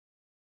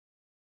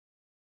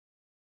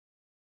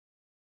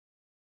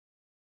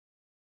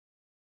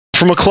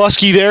for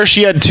McCluskey there.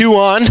 She had 2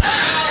 on.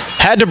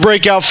 Had to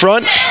break out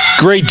front.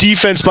 Great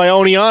defense by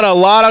Oneonta. A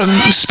lot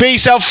of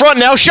space out front.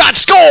 Now shot,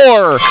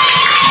 score!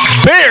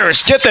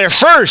 Bears get there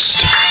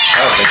first.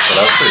 I don't think so.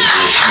 That was pretty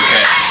good.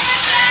 Okay.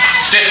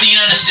 15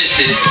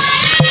 unassisted.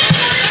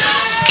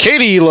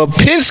 Katie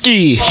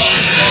Lipinski. I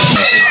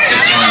said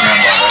 15 on the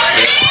ground ball,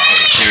 right? Okay,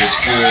 here's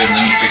good.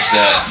 Let me fix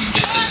that. You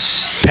get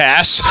this.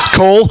 Pass.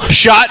 Cole.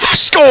 Shot.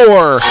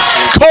 Score.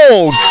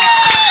 Cole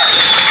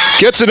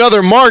gets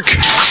another mark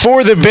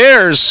for the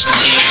Bears.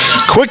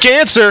 Quick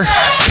answer.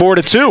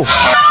 4-2.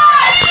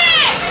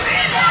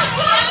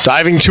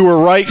 Diving to her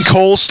right.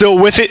 Cole still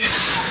with it.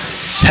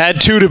 Had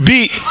 2 to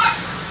beat.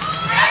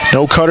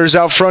 No cutters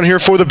out front here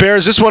for the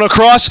Bears. This one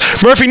across.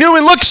 Murphy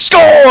Newman, look,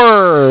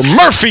 score!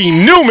 Murphy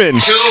Newman.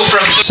 2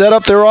 from Set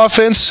up their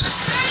offense,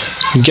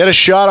 get a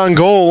shot on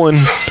goal, and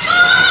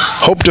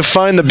hope to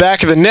find the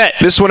back of the net.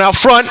 This one out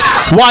front,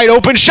 wide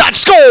open, shot,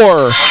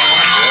 score!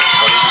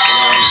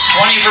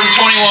 20 from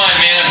 21,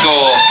 man of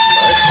goal.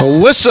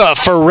 Alyssa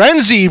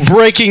Ferenzi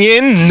breaking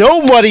in.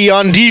 Nobody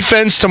on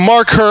defense to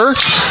mark her.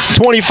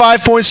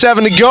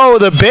 25.7 to go.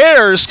 The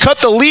Bears cut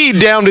the lead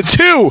down to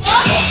 2.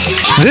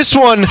 This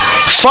one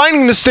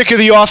finding the stick of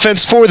the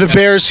offense for the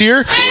Bears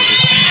here.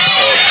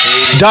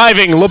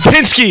 Diving,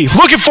 Lipinski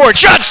looking for it.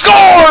 Shot,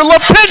 score!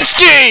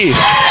 Lipinski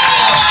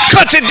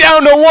cuts it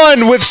down to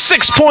 1 with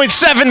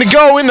 6.7 to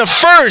go in the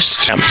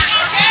first.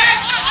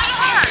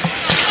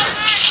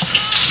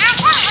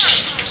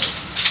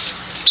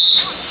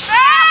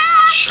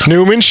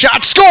 Newman,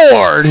 shot,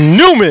 score!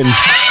 Newman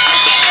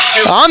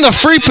on the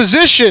free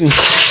position.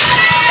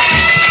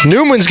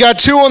 Newman's got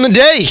 2 on the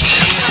day.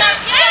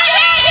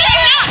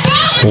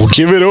 We'll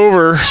give it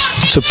over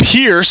to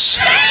Pierce.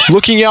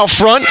 Looking out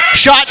front,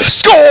 shot,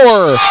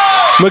 score!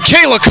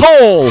 Michaela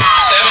Cole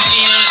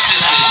 17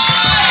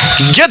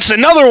 unassisted. gets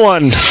another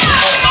one.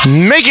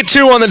 Make it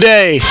 2 on the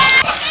day.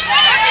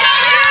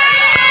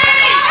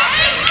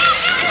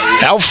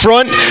 Out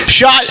front,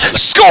 shot,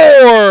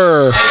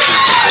 score!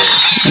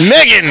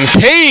 Megan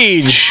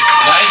Page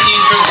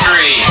 19 from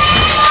 3.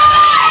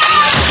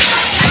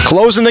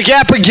 closing the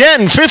gap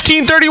again.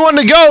 15:31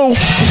 to go.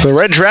 The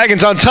Red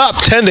Dragons on top,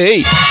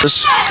 10-8.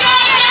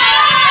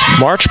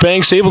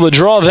 Marchbanks able to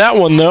draw that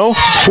one though.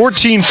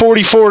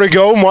 14:44 to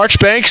go.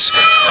 Marchbanks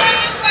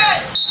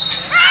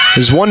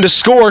is one to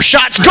score.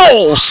 Shot,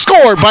 goal,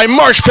 scored by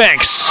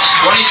Marchbanks.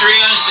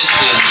 23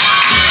 unassisted.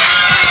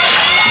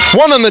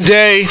 1 on the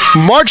day.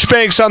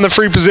 Marchbanks on the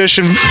free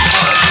position.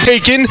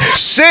 Taken,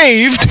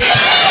 saved.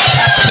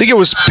 I think it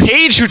was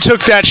Page who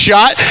took that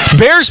shot.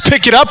 Bears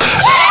pick it up.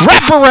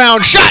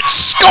 Wraparound shot,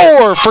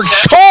 score for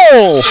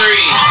Cole. 3.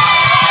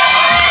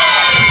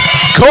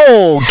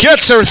 Cole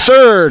gets her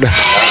 3rd.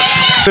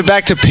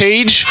 Back to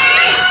Page,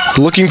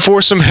 looking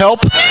for some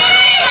help.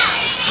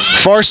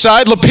 Far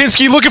side,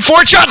 Lipinski looking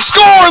for a shot,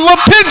 score!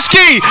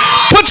 Lipinski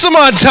puts him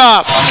on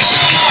top.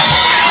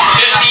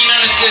 15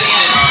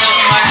 unassisted.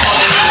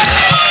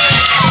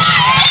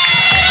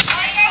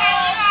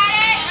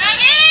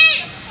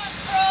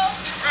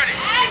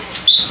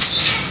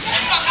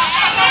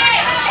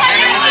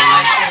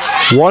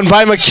 Won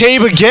by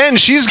McCabe again.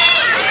 She's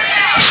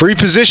free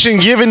position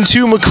given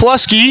to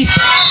McCluskey.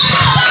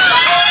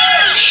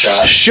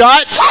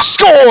 Shot,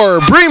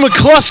 score! Bree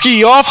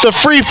McCluskey off the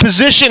free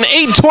position.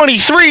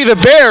 8:23. The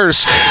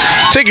Bears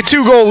take a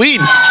 2-goal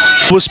lead.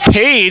 Was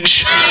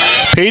Page.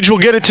 Page will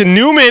get it to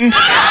Newman.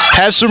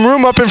 Has some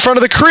room up in front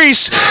of the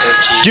crease.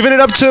 Giving it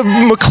up to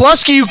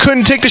McCluskey, who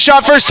couldn't take the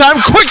shot first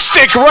time. Quick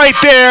stick right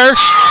there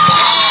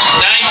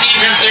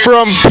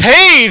from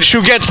Page,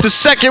 who gets the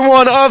 2nd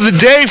one of the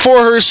day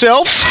for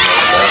herself.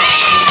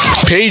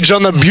 Page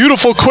on the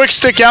beautiful quick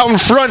stick out in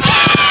front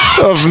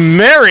of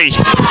Mary.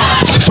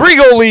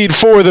 3-goal lead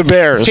for the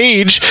Bears.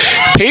 Page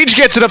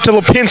gets it up to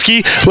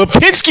Lipinski.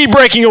 Lipinski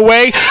breaking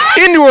away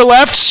into her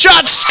left.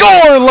 Shot,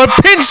 score!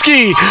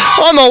 Lipinski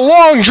on the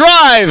long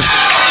drive.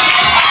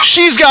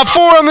 She's got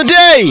 4 on the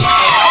day.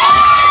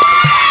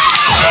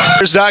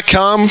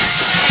 Bears.com.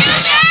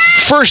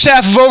 First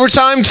half of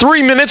overtime,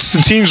 3 minutes.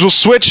 The teams will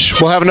switch.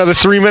 We'll have another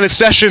 3-minute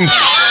session,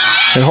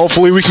 and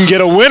hopefully we can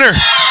get a winner.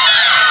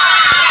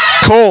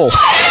 Cole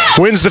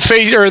wins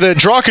the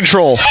draw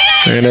control,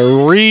 and a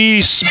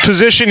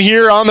reposition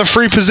here on the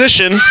free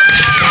position.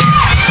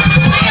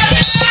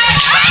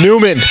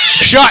 Newman,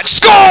 shot,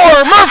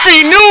 score!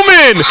 Murphy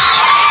Newman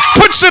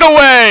puts it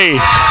away.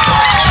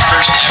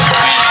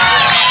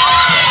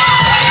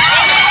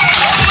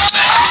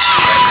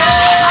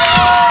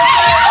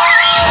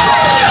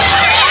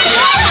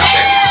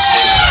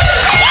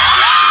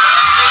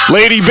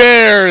 Lady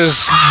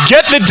Bears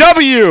get the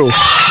W.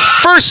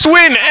 First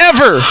win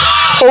ever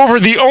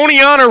over the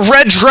Oneonta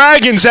Red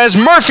Dragons as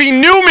Murphy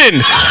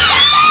Newman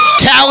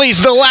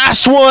tallies the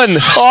last one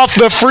off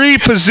the free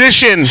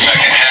position.